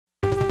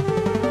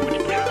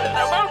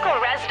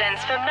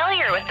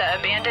familiar with the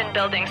abandoned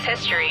building's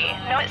history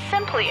know it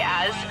simply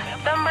as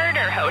the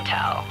Murder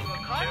Hotel.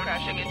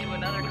 Crashing into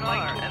another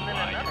car, and then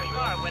another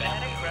car went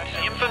ahead and crashed.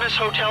 The infamous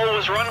hotel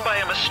was run by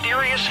a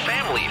mysterious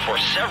family for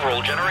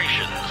several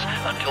generations,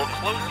 until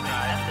closing.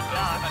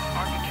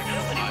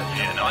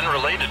 In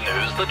unrelated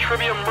news, the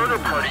Trivia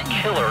Murder Party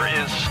killer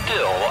is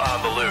still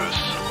on the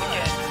loose.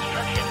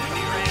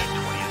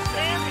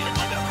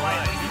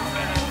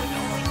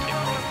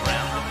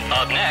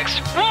 Up next,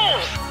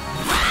 wolves!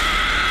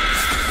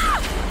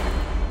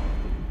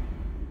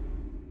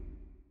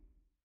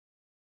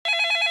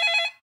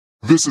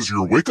 This is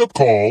your wake-up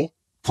call.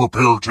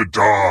 Prepare to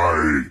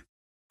die.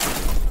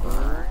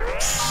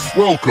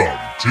 Welcome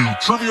to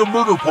Trivia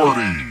Murder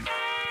Party.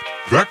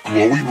 That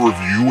glowing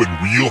review in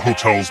Real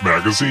Hotels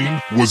magazine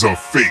was a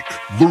fake,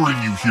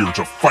 luring you here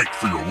to fight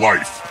for your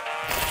life.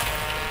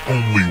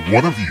 Only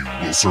one of you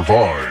will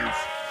survive.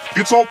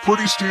 It's all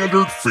pretty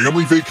standard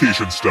family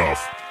vacation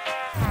stuff.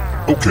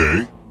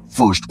 Okay,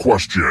 first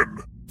question.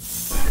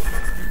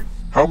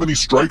 How many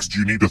strikes do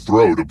you need to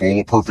throw to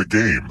bowl a perfect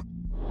game?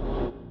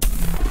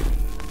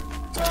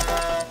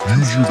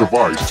 Use your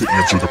device to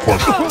answer the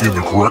question, and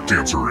the correct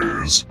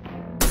answer is...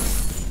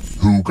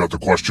 Who got the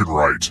question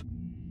right?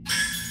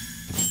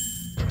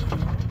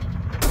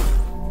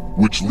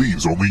 Which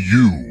leaves only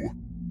you.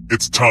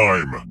 It's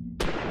time.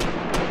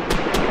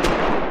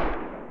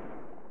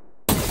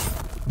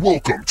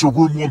 Welcome to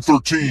room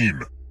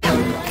 113.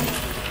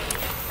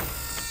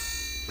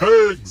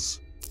 Pegs!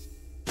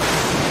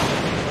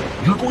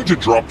 You're going to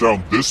drop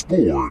down this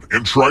board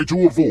and try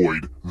to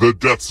avoid the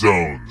death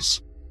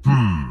zones.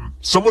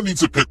 Someone needs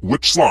to pick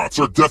which slots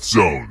are death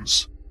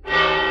zones.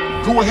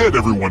 Go ahead,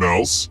 everyone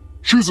else.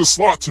 Choose a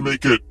slot to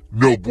make it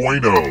no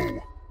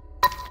bueno.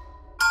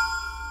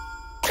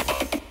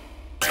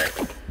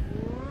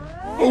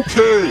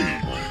 Okay.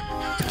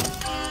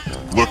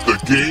 Let the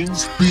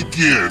games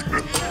begin.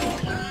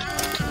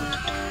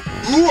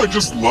 Ooh, I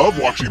just love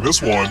watching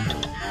this one.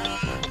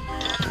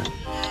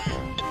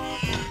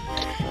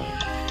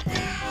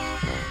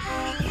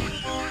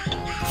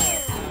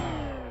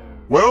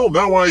 Well,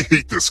 now I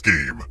hate this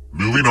game.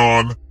 Moving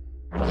on.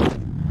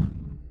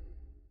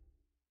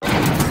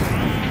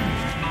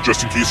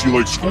 Just in case you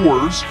like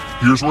scores,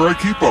 here's where I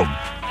keep them.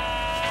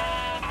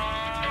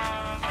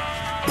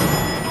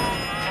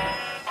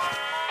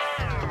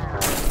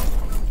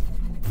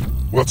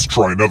 Let's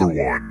try another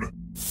one.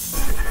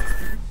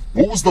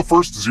 What was the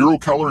first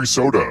zero-calorie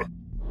soda?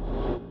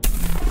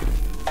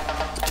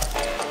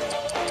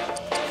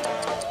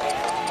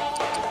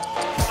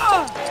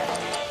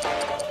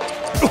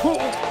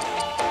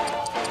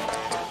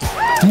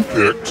 Who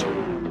picked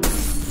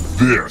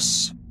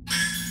this?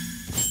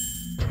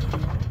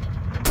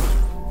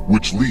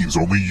 Which leaves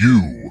only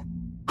you.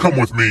 Come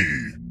with me.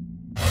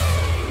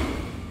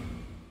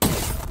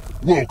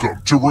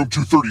 Welcome to room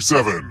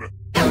 237.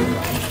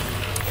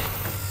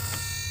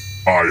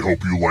 I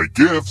hope you like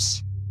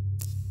gifts.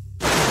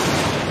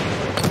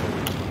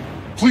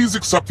 Please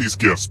accept these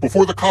gifts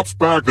before the cops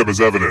bag them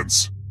as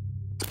evidence.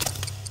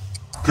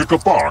 Pick a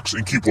box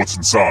and keep what's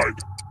inside.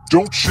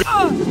 Don't shit.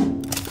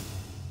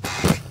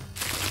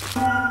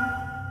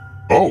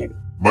 Oh,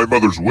 my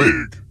mother's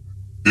wig.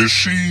 Is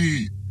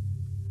she...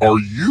 Are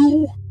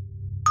you?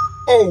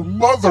 Oh,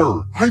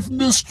 Mother! I've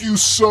missed you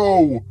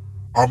so!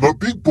 I'm a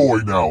big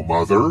boy now,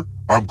 Mother.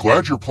 I'm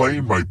glad you're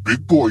playing my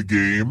big boy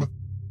game.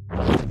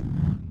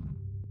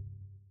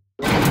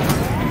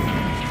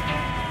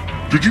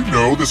 Did you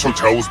know this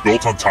hotel was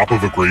built on top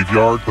of a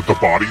graveyard, but the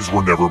bodies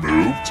were never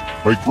moved?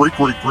 My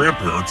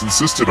great-great-grandparents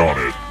insisted on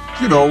it.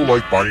 You know,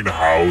 like buying a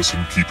house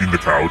and keeping the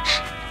couch.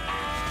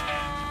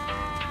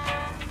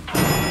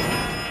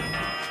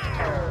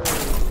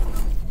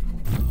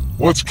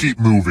 Let's keep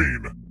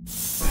moving.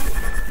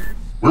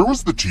 Where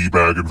was the tea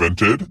bag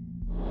invented?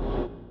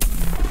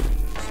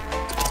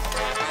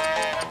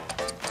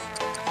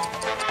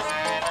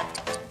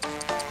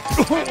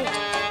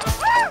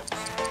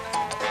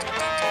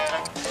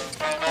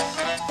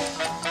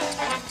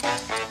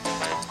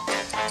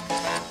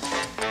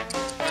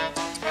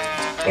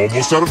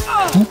 Almost out of...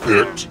 Who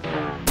picked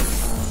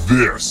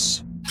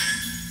this?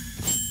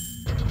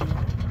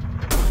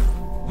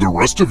 The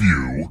rest of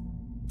you,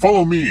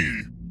 follow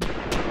me.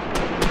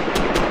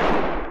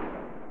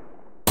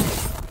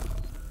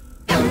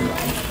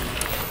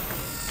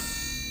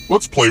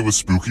 Let's play with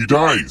spooky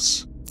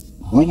dice.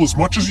 Roll as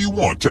much as you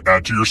want to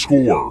add to your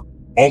score.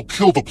 I'll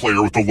kill the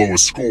player with the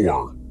lowest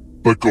score.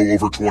 But go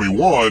over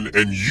 21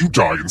 and you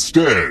die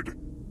instead.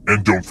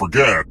 And don't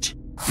forget,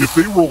 if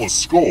they roll a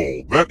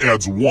skull, that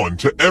adds 1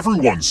 to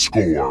everyone's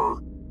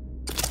score.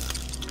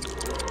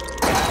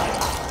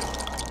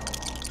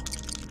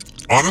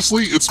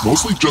 Honestly, it's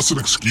mostly just an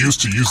excuse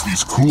to use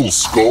these cool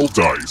skull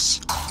dice.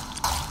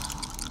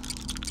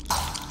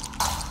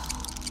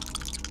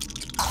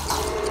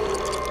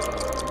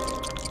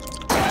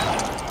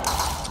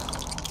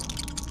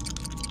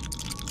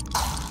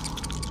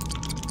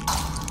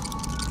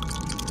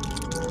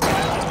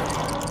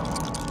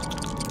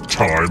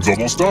 Time's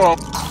almost up.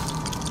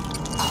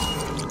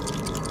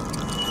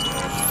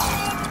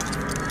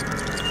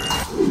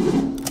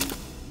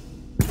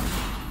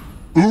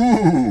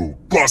 Ooh,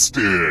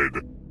 busted!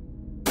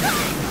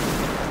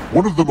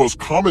 One of the most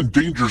common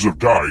dangers of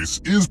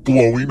dice is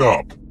blowing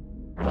up.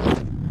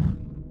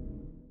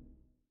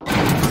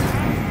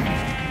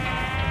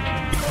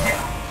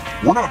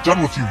 We're not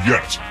done with you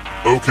yet.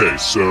 Okay,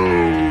 so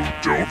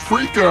don't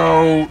freak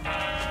out.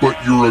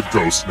 But you're a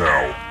ghost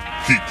now.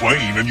 Keep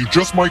playing and you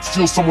just might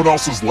steal someone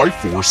else's life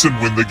force and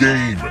win the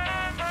game.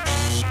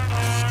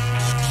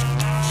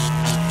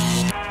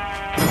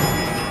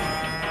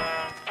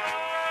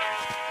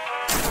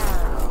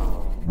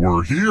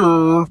 We're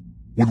here.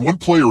 When one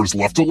player is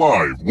left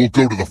alive, we'll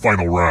go to the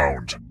final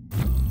round.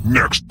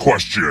 Next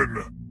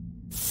question.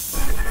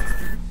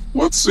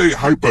 Let's say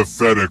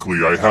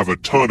hypothetically I have a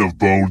ton of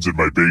bones in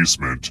my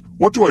basement.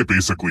 What do I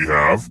basically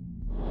have?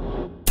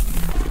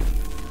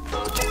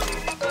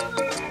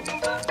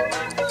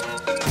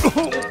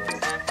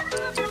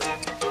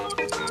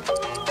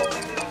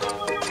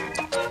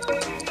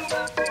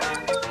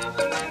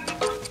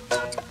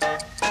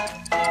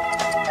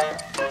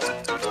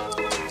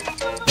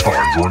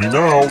 Time's running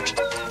out.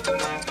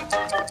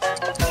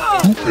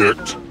 Who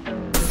picked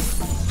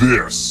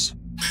this?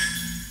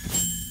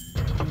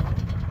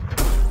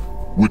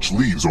 Which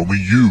leaves only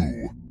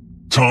you.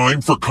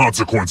 Time for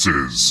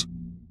consequences.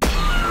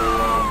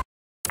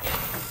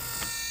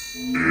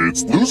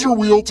 It's loser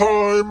wheel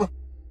time.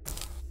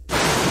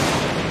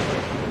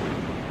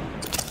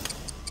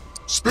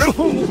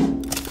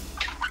 Spin.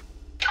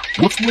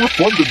 What's more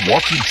fun than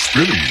watching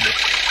spinning?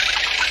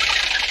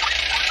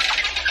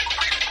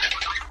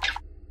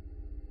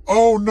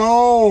 Oh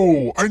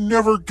no! I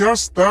never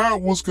guessed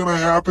that was gonna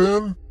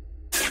happen.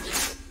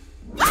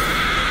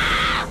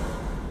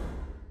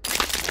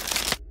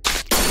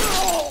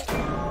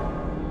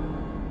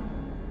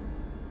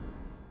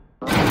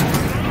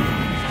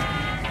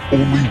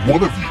 Only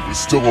one of you is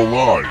still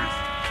alive.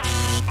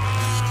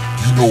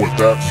 You know what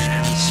that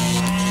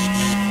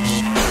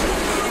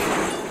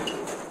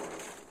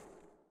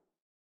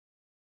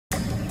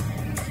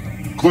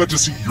means. Glad to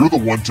see you're the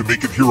one to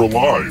make it here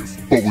alive,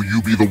 but will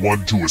you be the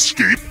one to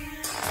escape?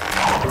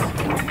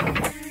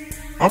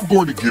 I'm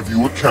going to give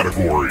you a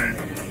category.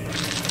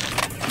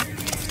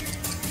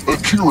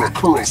 Akira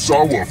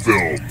Kurosawa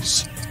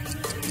films.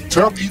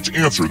 Tap each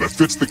answer that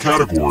fits the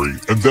category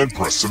and then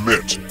press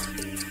submit.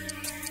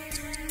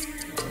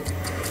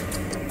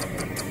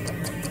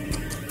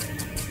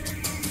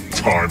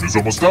 Time is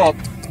almost up.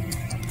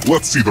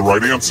 Let's see the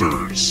right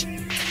answers.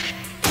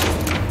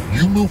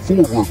 You move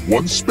forward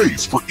one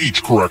space for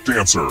each correct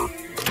answer.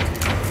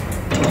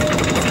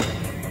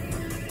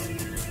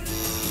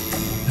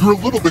 You're a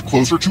little bit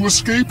closer to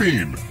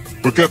escaping.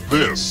 But get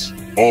this,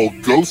 all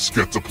ghosts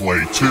get to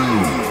play too.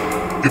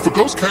 If a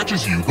ghost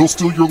catches you, they'll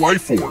steal your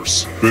life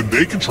force. Then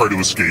they can try to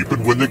escape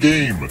and win the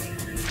game.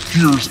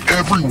 Here's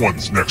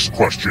everyone's next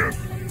question.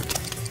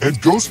 And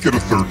ghosts get a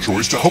third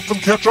choice to help them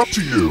catch up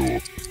to you.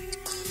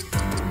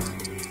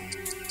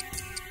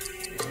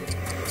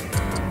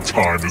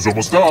 Time is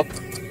almost up.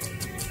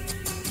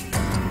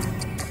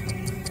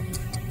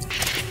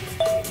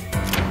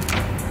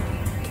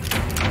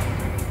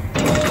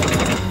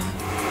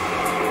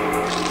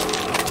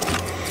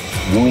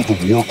 World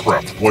of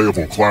Warcraft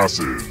playable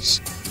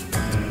classes.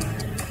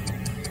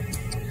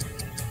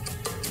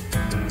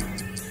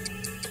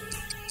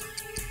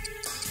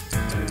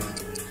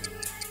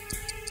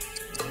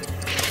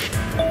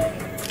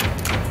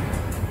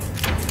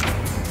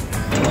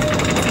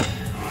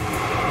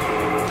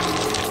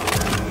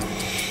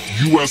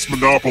 US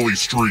Monopoly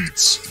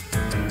Streets.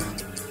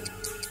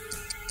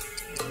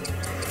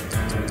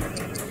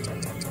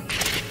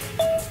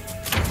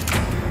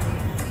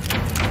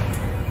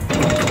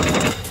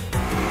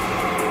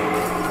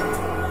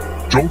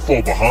 Don't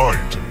fall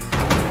behind.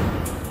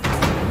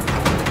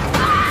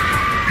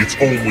 It's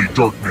only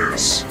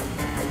darkness.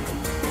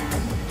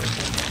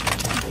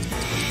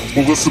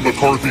 Melissa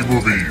McCarthy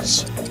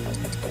movies.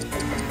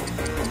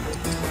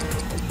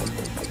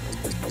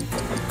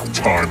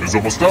 Time is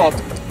almost up.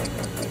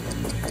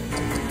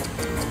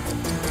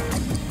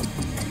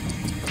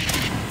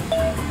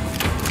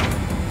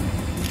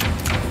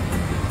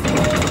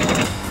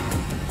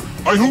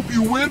 I hope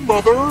you win,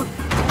 Mother!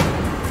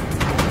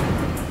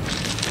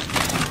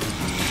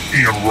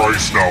 Ian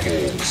Rice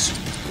novels.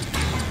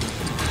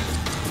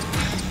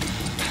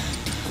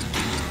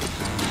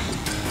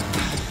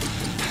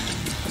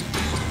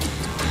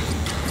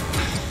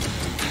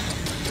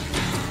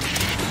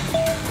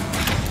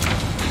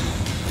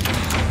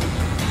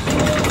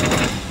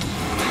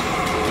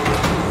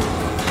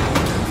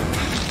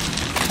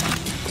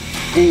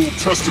 Old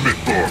Testament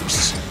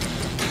books.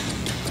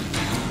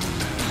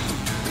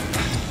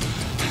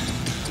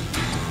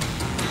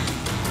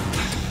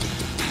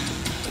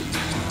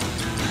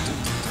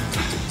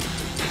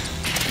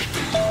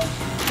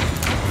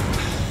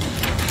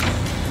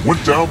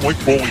 Went down like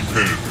bowling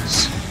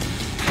pins.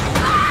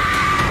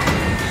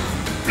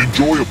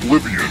 Enjoy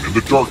Oblivion in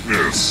the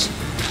darkness.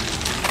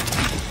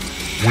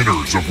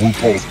 Winners of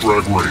RuPaul's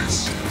Drag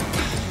Race.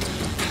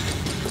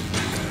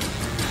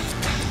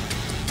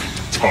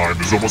 Time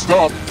is almost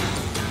up.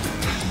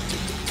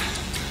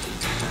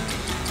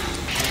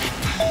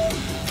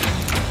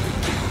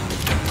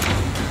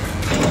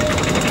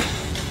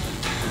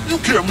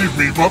 can't leave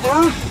me,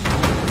 Mother!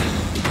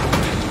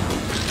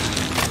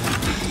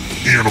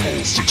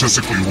 Animals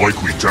statistically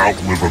likely to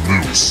outlive a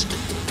moose.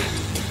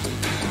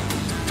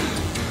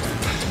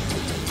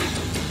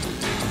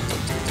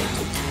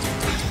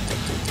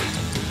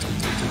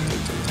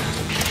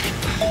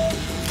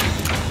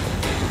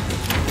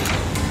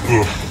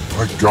 Ugh,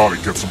 I gotta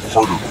get some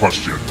harder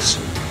questions.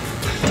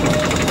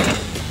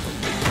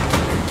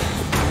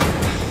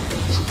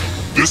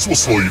 This will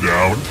slow you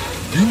down.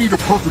 You need a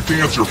perfect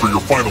answer for your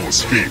final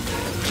escape.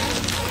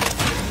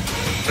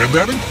 And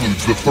that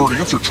includes the third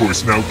answer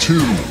choice now,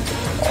 too.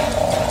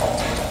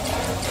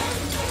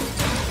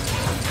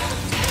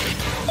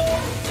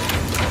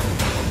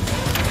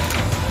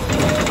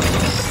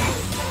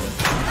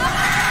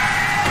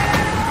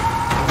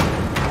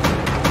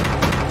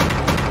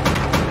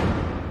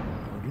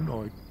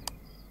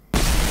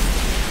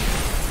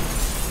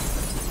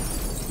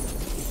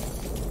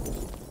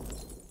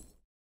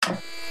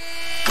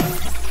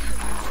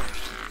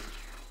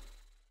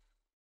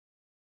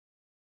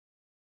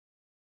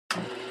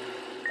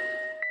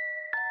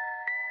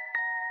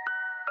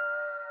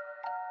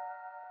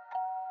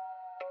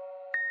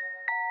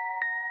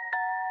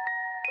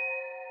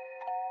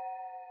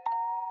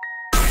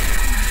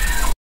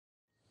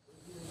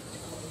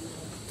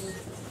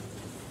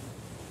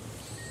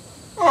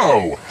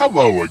 Oh,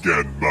 hello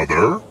again,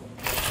 Mother.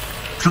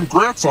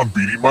 Congrats on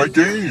beating my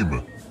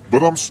game,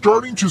 but I'm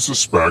starting to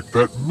suspect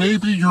that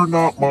maybe you're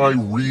not my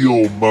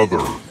real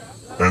mother,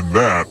 and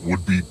that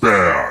would be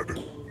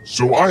bad.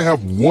 So I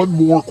have one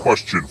more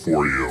question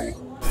for you.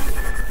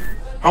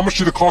 How much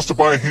did it cost to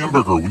buy a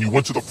hamburger when you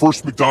went to the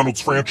first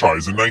McDonald's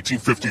franchise in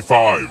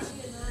 1955?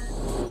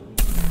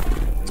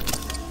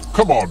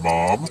 Come on,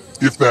 Mom.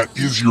 If that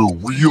is your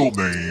real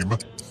name.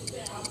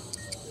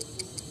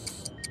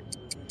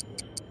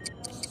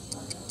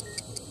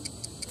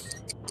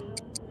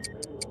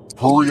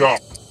 Hurry up.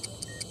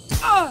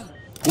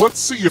 Let's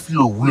see if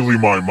you're really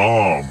my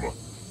mom.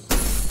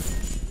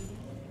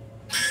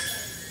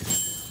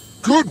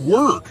 Good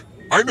work.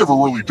 I never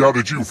really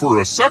doubted you for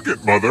a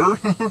second, Mother.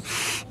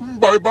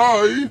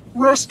 Bye-bye.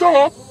 Rest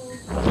up.